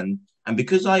understand. And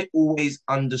because I always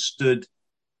understood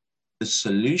the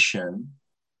solution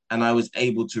and I was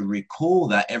able to recall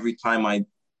that every time I'd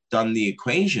done the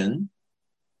equation,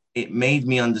 it made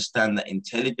me understand that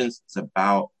intelligence is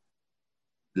about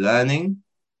learning,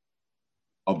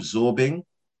 absorbing,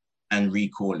 and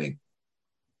recalling.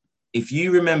 If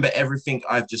you remember everything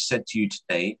I've just said to you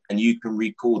today and you can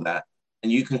recall that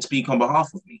and you can speak on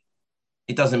behalf of me,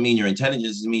 it doesn't mean you're intelligent.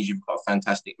 It means you've got a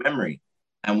fantastic memory.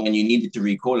 And when you needed to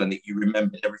recall on it, you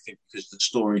remembered everything because the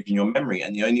story in your memory.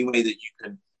 And the only way that you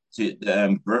can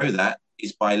grow that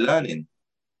is by learning,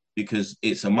 because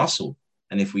it's a muscle.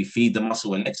 And if we feed the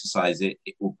muscle and exercise it,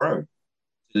 it will grow.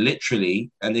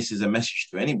 Literally, and this is a message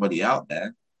to anybody out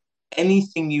there,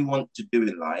 anything you want to do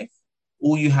in life,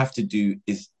 all you have to do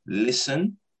is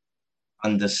listen,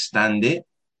 understand it,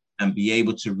 and be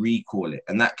able to recall it.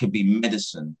 And that could be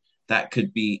medicine. That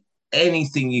could be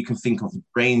anything you can think of,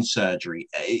 brain surgery.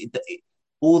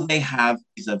 All they have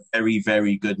is a very,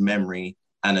 very good memory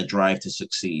and a drive to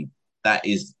succeed. That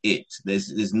is it.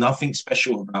 There's nothing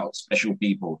special about special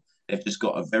people. They've just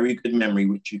got a very good memory,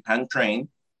 which you can train,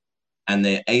 and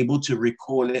they're able to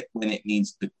recall it when it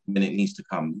needs to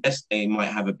come. Yes, they might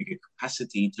have a bigger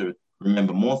capacity to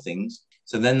remember more things.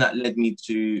 So then that led me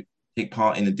to take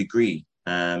part in a degree.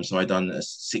 So I done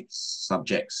 6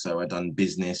 subjects. So I done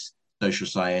business, social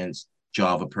science,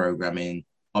 Java programming,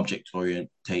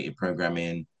 object-oriented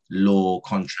programming, law,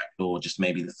 contract law, just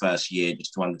maybe the first year,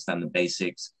 just to understand the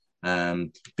basics,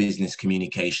 business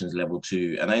communications level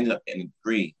 2. And I ended up getting a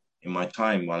degree in my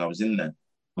time while I was in there.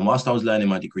 And whilst I was learning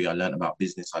my degree, I learned about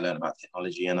business, I learned about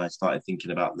technology, and I started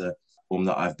thinking about the form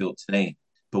that I've built today.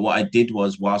 But what I did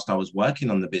was, whilst I was working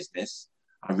on the business,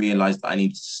 I realized that I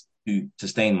needed to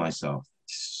sustain myself,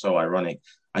 so ironic.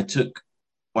 I took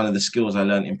one of the skills I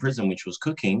learned in prison, which was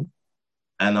cooking,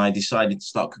 and I decided to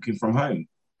start cooking from home.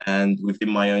 And within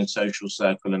my own social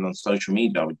circle and on social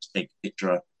media, I would take a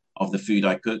picture of the food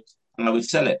I cooked and I would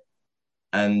sell it.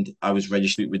 And I was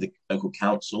registered with the local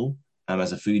council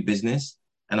as a food business,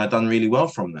 and I'd done really well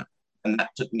from that. And that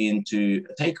took me into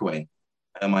a takeaway.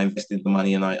 I invested the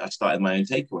money and I started my own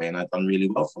takeaway, and I'd done really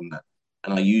well from that.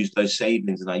 And I used those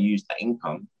savings and I used that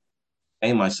income to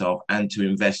pay myself and to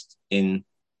invest in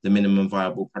the minimum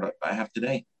viable product that I have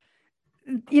today.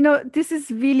 This is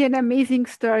really an amazing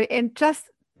story. And just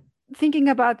thinking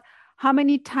about how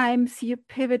many times you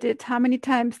pivoted, how many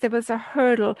times there was a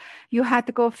hurdle you had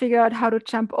to go figure out how to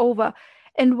jump over.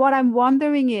 And what I'm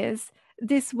wondering is,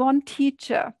 this one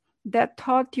teacher that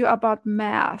taught you about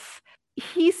math,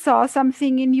 he saw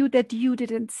something in you that you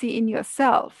didn't see in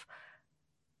yourself.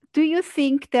 Do you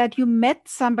think that you met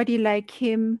somebody like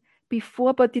him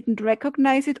before but didn't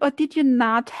recognize it? Or did you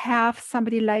not have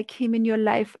somebody like him in your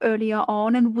life earlier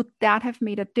on? And would that have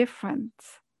made a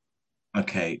difference?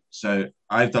 Okay, so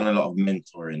I've done a lot of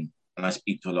mentoring and I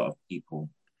speak to a lot of people,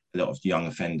 a lot of young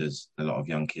offenders, a lot of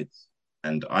young kids.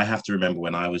 And I have to remember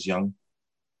when I was young,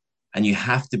 and you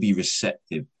have to be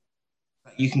receptive.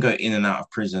 You can go in and out of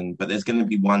prison, but there's going to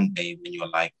be one day when you're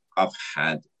like, I've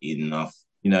had enough.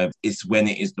 It's when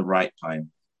it is the right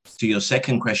time. To your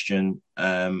second question,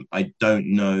 I don't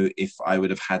know if I would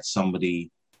have had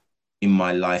somebody in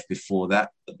my life before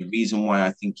that. But the reason why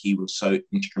I think he was so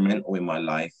instrumental in my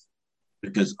life,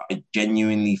 because I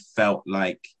genuinely felt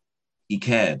like he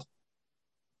cared.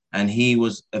 And he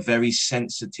was a very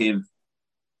sensitive,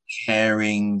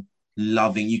 caring,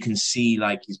 loving. You can see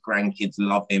like his grandkids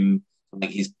love him, like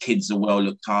his kids are well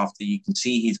looked after. You can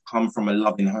see he's come from a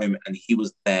loving home and he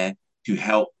was there to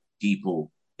help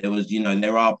people.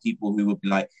 There are people who would be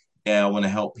like, yeah, I want to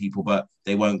help people, but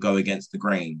they won't go against the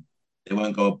grain. They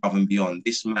won't go above and beyond.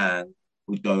 This man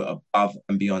would go above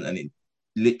and beyond. And it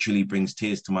literally brings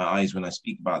tears to my eyes when I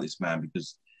speak about this man,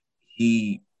 because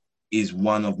he is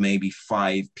one of maybe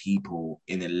 5 people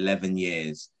in 11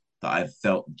 years that I've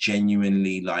felt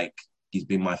genuinely like he's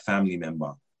been my family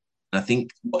member. And I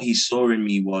think what he saw in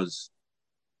me was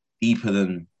deeper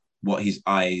than what his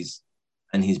eyes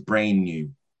and his brain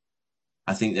knew.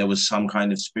 I think there was some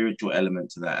kind of spiritual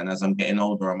element to that. And as I'm getting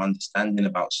older, I'm understanding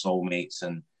about soulmates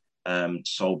and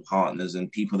soul partners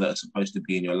and people that are supposed to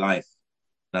be in your life.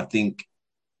 And I think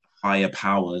higher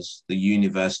powers, the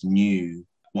universe, knew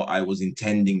what I was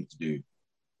intending to do,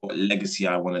 what legacy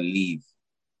I want to leave.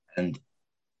 And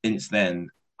since then,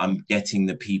 I'm getting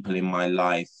the people in my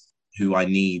life who I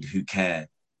need, who care.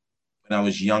 When I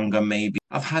was younger, maybe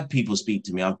I've had people speak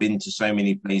to me. I've been to so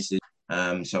many places.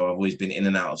 So I've always been in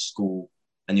and out of school.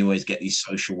 And you always get these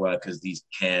social workers, these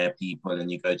care people,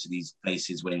 and you go to these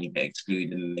places when you get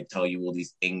excluded and they tell you all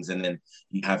these things. And then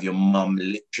you have your mum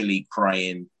literally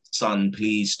crying, son,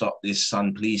 please stop this,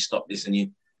 son, please stop this. And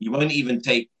you won't even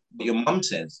take what your mum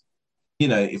says.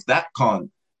 If that can't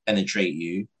penetrate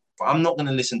you, I'm not going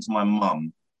to listen to my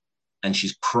mum and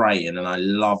she's crying and I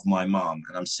love my mum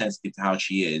and I'm sensitive to how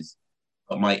she is,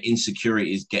 but my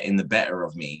insecurity is getting the better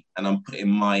of me. And I'm putting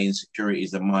my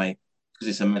insecurities and because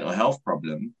it's a mental health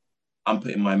problem, I'm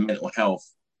putting my mental health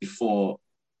before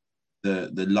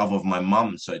the love of my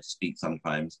mum, so to speak.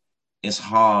 Sometimes it's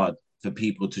hard for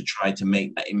people to try to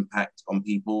make that impact on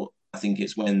people. I think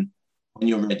it's when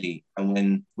you're ready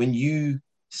and when you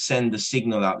send the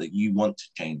signal out that you want to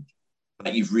change,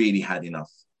 that you've really had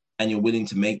enough and you're willing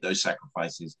to make those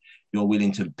sacrifices. You're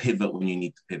willing to pivot when you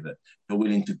need to pivot. You're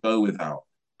willing to go without.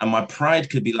 And my pride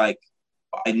could be like,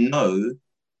 I know,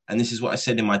 and this is what I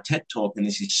said in my TED talk, and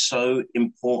this is so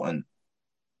important.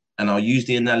 And I'll use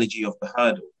the analogy of the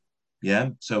hurdle. Yeah.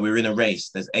 So we're in a race.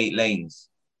 There's 8 lanes.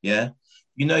 Yeah.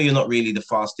 You're not really the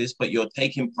fastest, but you're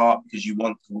taking part because you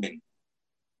want to win.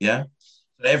 Yeah.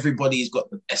 So everybody's got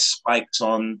the best spikes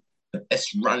on, the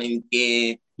best running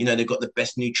gear. They've got the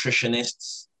best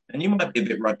nutritionists. And you might be a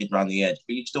bit rugged around the edge,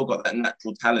 but you've still got that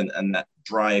natural talent and that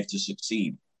drive to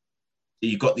succeed. So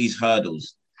you've got these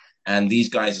hurdles. And these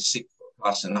guys are 6 foot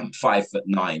plus and I'm 5'9".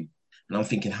 And I'm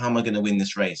thinking, how am I going to win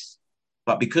this race?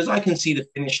 But because I can see the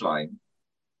finish line,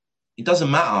 it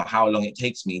doesn't matter how long it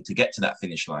takes me to get to that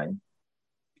finish line.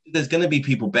 There's going to be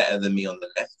people better than me on the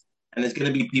left, and there's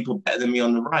going to be people better than me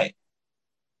on the right.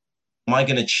 Am I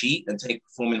going to cheat and take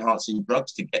performance-enhancing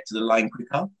drugs to get to the line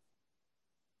quicker?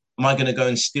 Am I going to go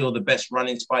and steal the best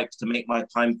running spikes to make my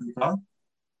time quicker?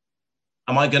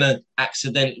 Am I going to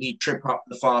accidentally trip up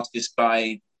the fastest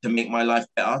guy to make my life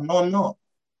better? No, I'm not.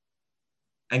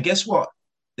 And guess what?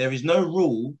 There is no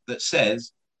rule that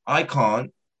says I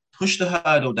can't push the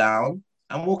hurdle down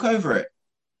and walk over it.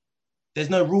 There's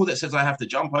no rule that says I have to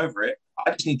jump over it.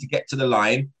 I just need to get to the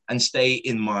line and stay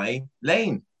in my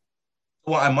lane.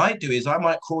 What I might do is I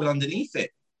might crawl underneath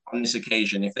it on this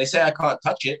occasion. If they say I can't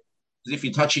touch it, because if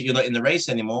you touch it, you're not in the race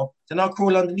anymore, then I'll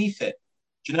crawl underneath it.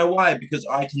 Do you know why? Because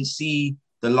I can see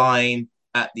the line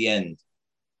at the end.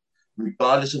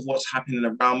 Regardless of what's happening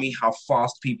around me, how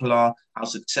fast people are, how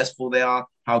successful they are,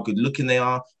 how good looking they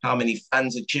are, how many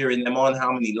fans are cheering them on,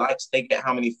 how many likes they get,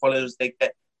 how many followers they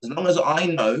get. As long as I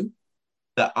know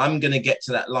that I'm going to get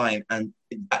to that line and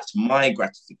that's my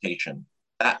gratification,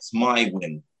 that's my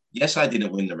win. Yes, I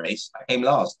didn't win the race. I came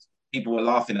last. People were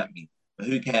laughing at me, but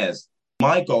who cares?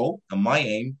 My goal and my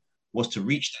aim was to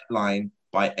reach that line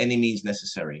by any means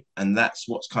necessary. And that's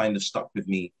what's kind of stuck with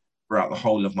me throughout the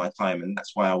whole of my time. And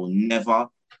that's why I will never,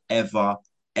 ever,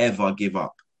 ever give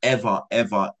up. Ever,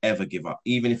 ever, ever give up.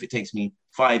 Even if it takes me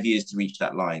 5 years to reach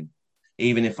that line.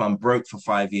 Even if I'm broke for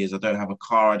 5 years, I don't have a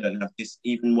car, I don't have this,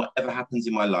 even whatever happens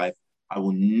in my life, I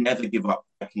will never give up.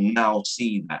 I can now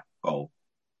see that goal.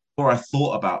 Or I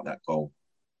thought about that goal.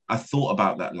 I thought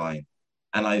about that line.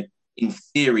 And in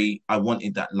theory, I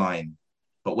wanted that line.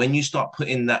 But when you start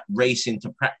putting that race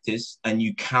into practice and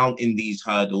you count in these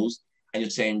hurdles and you're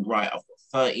saying, right, I've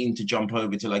got 13 to jump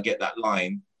over till I get that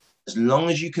line. As long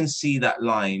as you can see that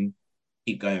line,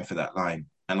 keep going for that line.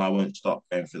 And I won't stop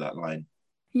going for that line.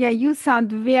 Yeah, you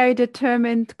sound very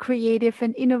determined, creative,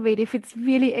 and innovative. It's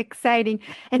really exciting.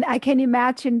 And I can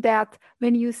imagine that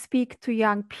when you speak to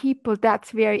young people,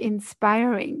 that's very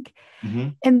inspiring. Mm-hmm.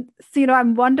 And so,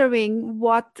 I'm wondering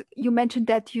what you mentioned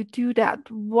that you do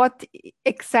that. What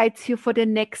excites you for the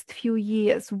next few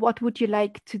years? What would you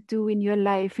like to do in your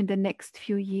life in the next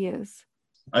few years?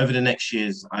 Over the next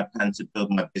years, I plan to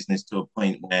build my business to a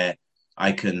point where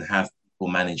I can have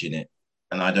people managing it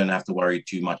and I don't have to worry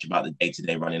too much about the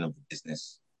day-to-day running of the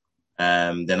business.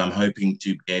 Then I'm hoping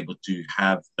to be able to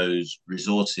have those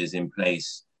resources in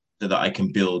place so that I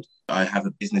can build. I have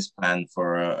a business plan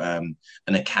for an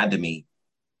academy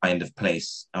kind of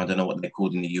place. I don't know what they're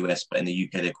called in the US, but in the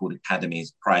UK, they're called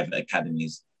academies, private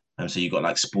academies. So you've got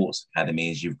like sports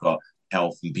academies, you've got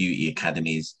health and beauty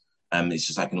academies. It's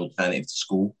just like an alternative to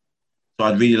school. So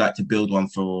I'd really like to build one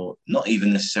for not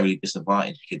even necessarily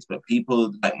disadvantaged kids, but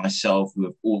people like myself who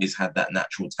have always had that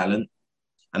natural talent.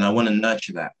 And I want to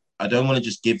nurture that. I don't want to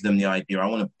just give them the idea. I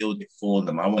want to build it for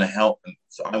them. I want to help them.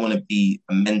 So I want to be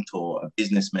a mentor, a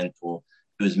business mentor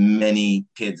to as many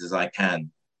kids as I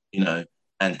can,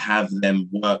 and have them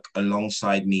work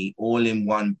alongside me all in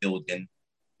one building,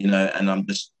 and I'm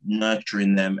just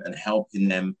nurturing them and helping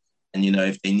them. And,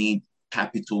 if they need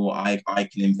capital, I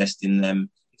can invest in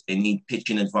them. If they need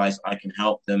pitching advice, I can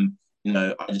help them.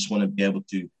 I just want to be able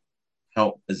to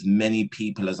help as many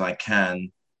people as I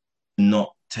can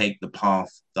not take the path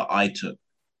that I took.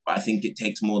 But I think it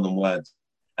takes more than words.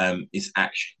 It's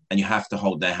action, and you have to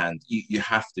hold their hand. You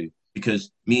have to,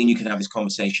 because me and you can have this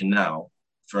conversation now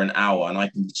for an hour, and I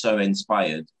can be so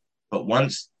inspired. But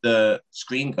once the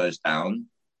screen goes down,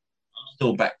 I'm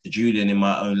still back to Julian in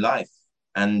my own life,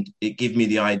 and it gave me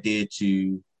the idea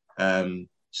to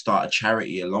start a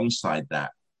charity alongside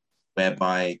that,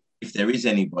 whereby if there is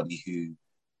anybody who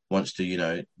wants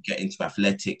to, get into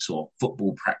athletics or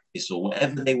football practice or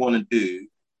whatever they want to do,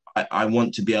 I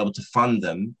want to be able to fund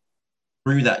them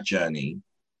through that journey,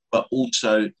 but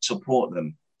also support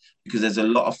them. Because there's a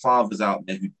lot of fathers out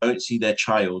there who don't see their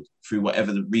child through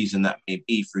whatever the reason that may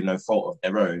be, through no fault of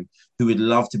their own, who would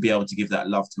love to be able to give that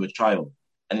love to a child.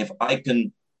 And if I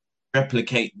can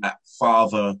replicate that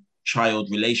father-child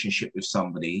relationship with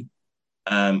somebody,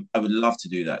 I would love to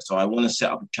do that. So I want to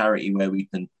set up a charity where we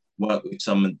can work with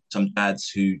some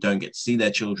dads who don't get to see their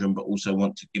children, but also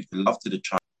want to give the love to the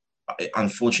child.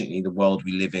 Unfortunately, the world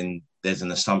we live in, there's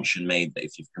an assumption made that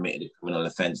if you've committed a criminal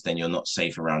offense, then you're not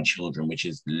safe around children, which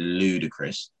is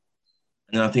ludicrous.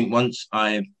 And I think once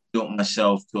I've built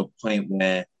myself to a point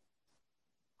where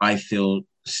I feel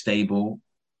stable,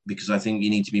 because I think you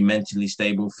need to be mentally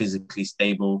stable, physically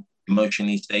stable,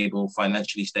 emotionally stable,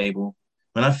 financially stable.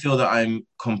 When I feel that I'm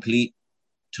complete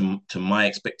to my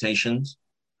expectations,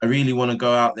 I really want to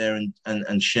go out there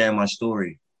and share my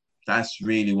story. That's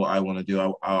really what I want to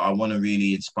do. I want to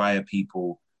really inspire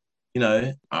people.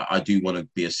 I do want to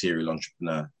be a serial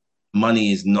entrepreneur.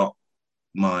 Money is not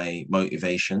my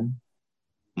motivation.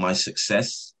 My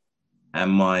success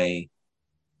and my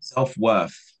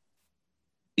self-worth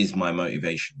is my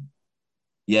motivation.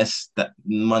 Yes, that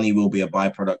money will be a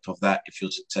byproduct of that if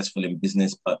you're successful in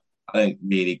business, but I don't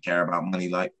really care about money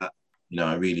like that.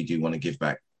 I really do want to give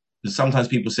back. Because sometimes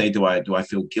people say, do I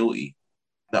feel guilty?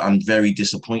 That I'm very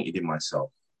disappointed in myself.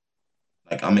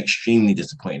 Like, I'm extremely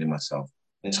disappointed in myself.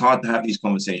 It's hard to have these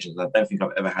conversations. I don't think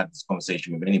I've ever had this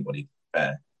conversation with anybody.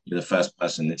 You're the first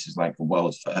person. This is like a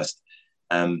world first.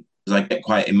 Because I get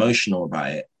quite emotional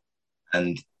about it,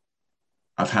 and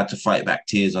I've had to fight back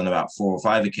tears on about 4 or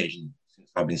 5 occasions since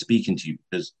I've been speaking to you.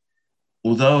 Because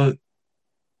although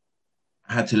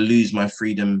I had to lose my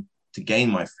freedom to gain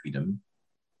my freedom,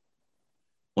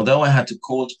 although I had to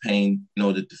cause pain in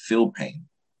order to feel pain,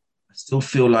 I still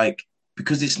feel like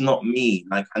because it's not me,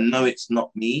 like I know it's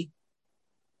not me,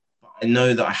 but I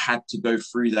know that I had to go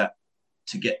through that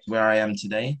to get to where I am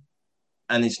today.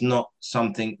 And it's not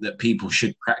something that people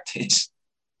should practice.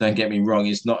 Don't get me wrong,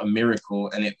 it's not a miracle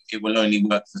and it will only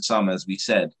work for some, as we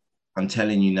said. I'm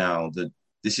telling you now that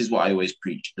this is what I always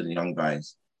preach to the young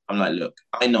guys. I'm like, look,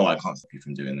 I know I can't stop you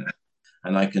from doing that.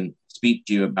 And I can speak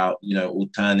to you about,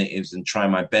 alternatives and try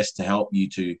my best to help you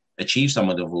to achieve some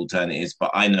of the alternatives.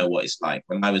 But I know what it's like.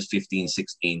 When I was 15,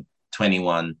 16,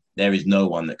 21, there is no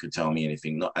one that could tell me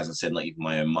anything. Not, as I said, not even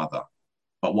my own mother.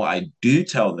 But what I do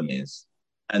tell them is,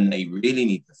 and they really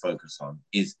need to focus on,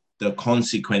 is the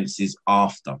consequences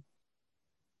after.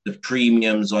 The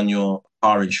premiums on your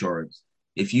car insurance.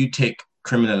 If you take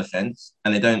criminal offense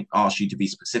and they don't ask you to be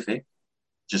specific,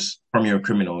 just from your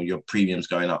criminal, your premiums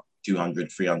going up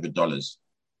 $200, $300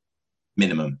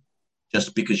 minimum,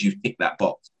 just because you tick that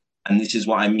box. And this is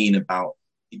what I mean about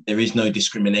there is no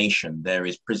discrimination. There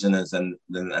is prisoners and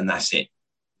that's it.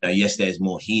 Yes, there's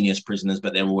more heinous prisoners,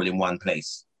 but they're all in one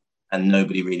place and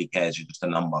nobody really cares. You're just a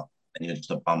number and you're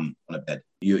just a bum on a bed.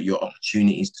 Your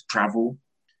opportunities to travel,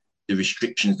 the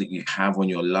restrictions that you have on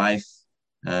your life,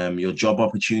 your job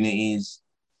opportunities,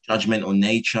 judgmental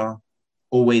nature,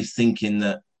 always thinking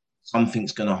that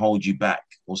something's going to hold you back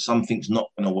or something's not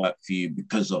going to work for you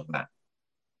because of that.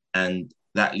 And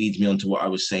that leads me on to what I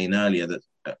was saying earlier, that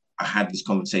I had this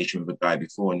conversation with a guy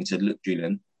before and he said, look,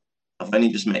 Julian, I've only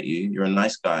just met you. You're a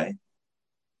nice guy.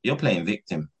 You're playing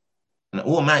victim. And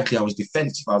automatically I was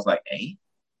defensive. I was like, hey.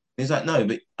 He's like, no,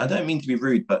 but I don't mean to be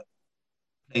rude, but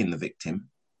playing the victim.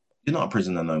 You're not a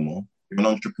prisoner no more. You're an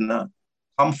entrepreneur.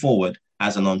 Come forward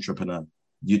as an entrepreneur.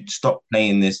 You'd stop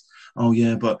playing this, oh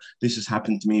yeah, but this has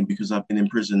happened to me because I've been in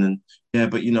prison and yeah,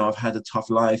 but I've had a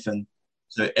tough life. And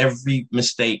so every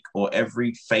mistake or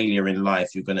every failure in life,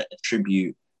 you're going to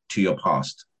attribute to your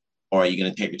past. Or are you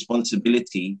going to take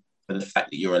responsibility for the fact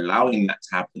that you're allowing that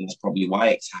to happen? That's probably why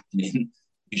it's happening.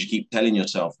 You should keep telling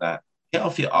yourself that. Get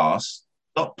off your ass,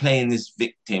 stop playing this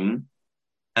victim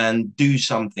and do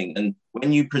something. And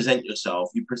when you present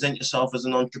yourself as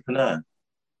an entrepreneur.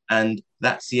 And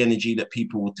that's the energy that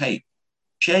people will take.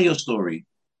 Share your story.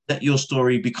 Let your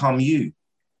story become you.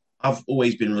 I've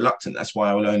always been reluctant. That's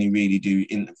why I will only really do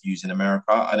interviews in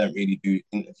America. I don't really do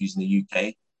interviews in the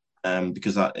UK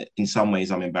because in some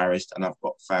ways I'm embarrassed and I've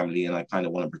got family and I kind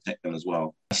of want to protect them as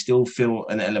well. I still feel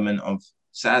an element of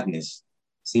sadness.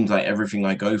 Seems like everything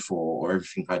I go for or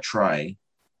everything I try,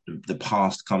 the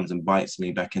past comes and bites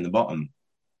me back in the bottom.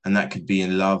 And that could be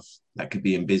in love. That could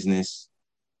be in business.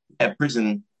 At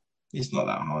prison, it's not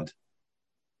that hard.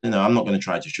 I'm not going to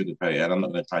try to sugarcoat it and I'm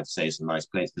not going to try to say it's a nice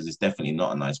place because it's definitely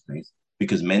not a nice place.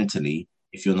 Because mentally,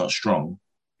 if you're not strong,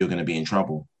 you're going to be in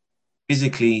trouble.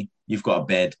 Physically, you've got a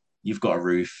bed, you've got a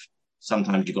roof.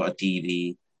 Sometimes you've got a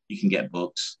TV, you can get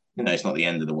books. It's not the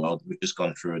end of the world. We've just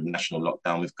gone through a national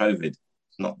lockdown with COVID.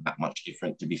 It's not that much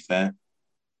different, to be fair.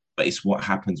 But it's what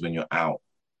happens when you're out.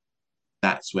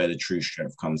 That's where the true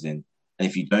strength comes in. And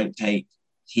if you don't take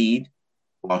heed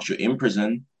whilst you're in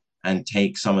prison, and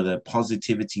take some of the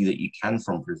positivity that you can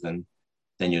from prison,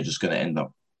 then you're just going to end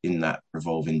up in that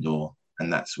revolving door.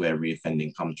 And that's where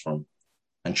reoffending comes from.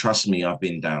 And trust me, I've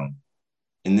been down.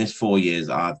 In this 4 years,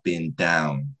 I've been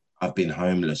down. I've been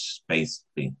homeless,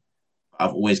 basically.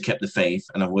 I've always kept the faith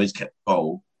and I've always kept the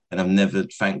goal. And I've never,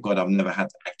 thank God, I've never had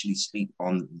to actually sleep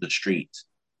on the street.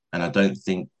 And I don't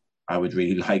think I would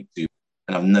really like to.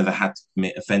 And I've never had to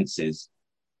commit offenses.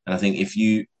 And I think if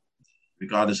you,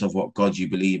 regardless of what God you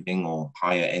believe in or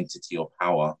higher entity or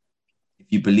power, if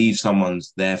you believe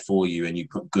someone's there for you and you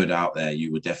put good out there,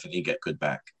 you will definitely get good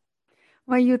back.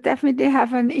 Well, you definitely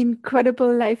have an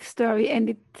incredible life story, and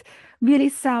it really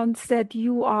sounds that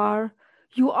you are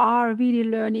really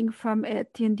learning from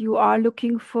it, and you are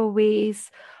looking for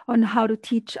ways on how to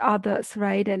teach others,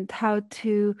 right? And how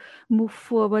to move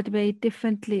forward very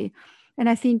differently. And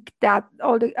I think that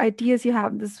all the ideas you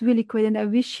have is really great. And I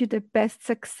wish you the best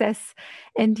success.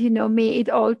 And, may it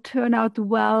all turn out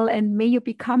well. And may you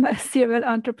become a serial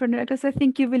entrepreneur because I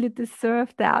think you really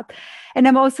deserve that. And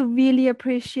I'm also really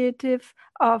appreciative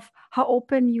of how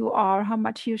open you are, how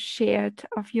much you shared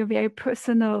of your very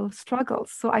personal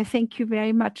struggles. So I thank you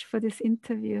very much for this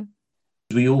interview.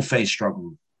 We all face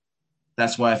struggles.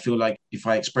 that's why I feel like if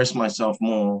I express myself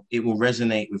more, it will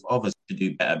resonate with others to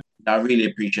do better. I really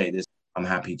appreciate this. I'm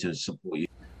happy to support you.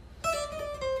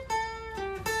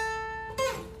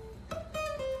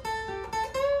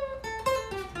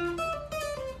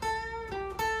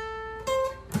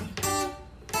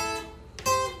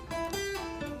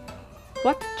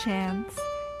 What Chance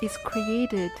is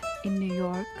created in New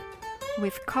York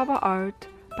with cover art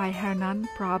by Hernan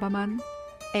Braberman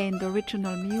and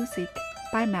original music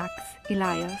by Max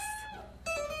Elias.